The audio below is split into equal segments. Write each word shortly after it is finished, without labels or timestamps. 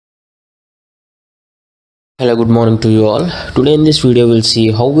Hello, good morning to you all. Today in this video we'll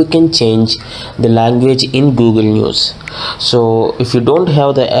see how we can change the language in Google News. So if you don't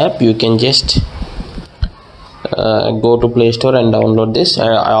have the app, you can just go to Play Store and download this. I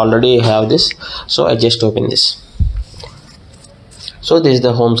already have this, so I just open this. So this is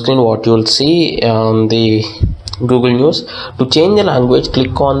the home screen, what you will see on the Google News. To change the language,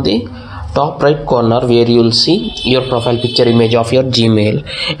 click on the top right corner where you will see your profile picture image of your Gmail,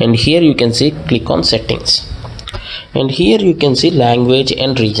 and here you can see click on settings, and here you can see language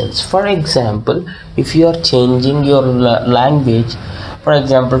and regions. For example, if you are changing your language, for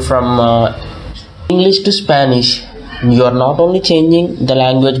example from English to Spanish, you are not only changing the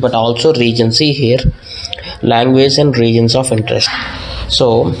language but also region. See here, language and regions of interest.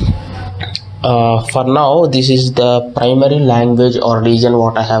 So for now this is the primary language or region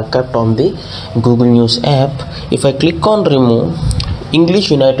what I have kept on the Google News app. If I click on remove,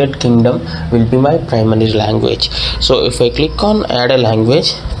 English United Kingdom will be my primary language. So if I click on add a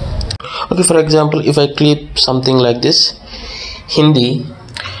language, okay, for example if I click something like this, Hindi,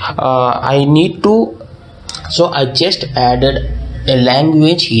 I need to, so I just added a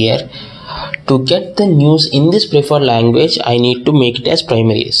language here. To get the news in this preferred language, I need to make it as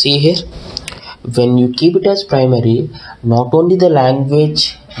primary. See here, when you keep it as primary, not only the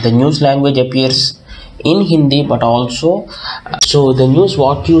language, the news language appears in Hindi, but also so the news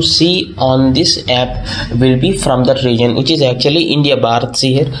what you see on this app will be from that region, which is actually India, Bharat.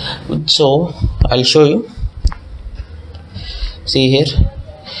 See here, so I'll show you. See here,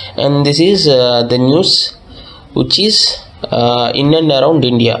 and this is the news which is in and around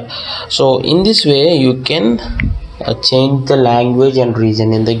India. So in this way you can change the language and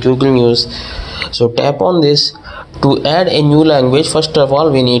region in the Google News. So tap on this. To add a new language, first of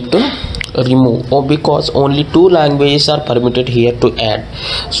all we need to remove, because only 2 languages are permitted here to add.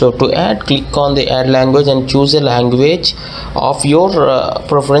 So to add, click on the add language and choose a language of your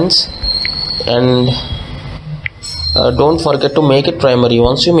preference, and don't forget to make it primary.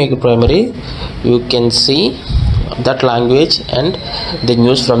 Once you make it primary, you can see that language and the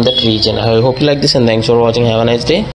news from that region. I hope you like this, and thanks for watching. Have a nice day.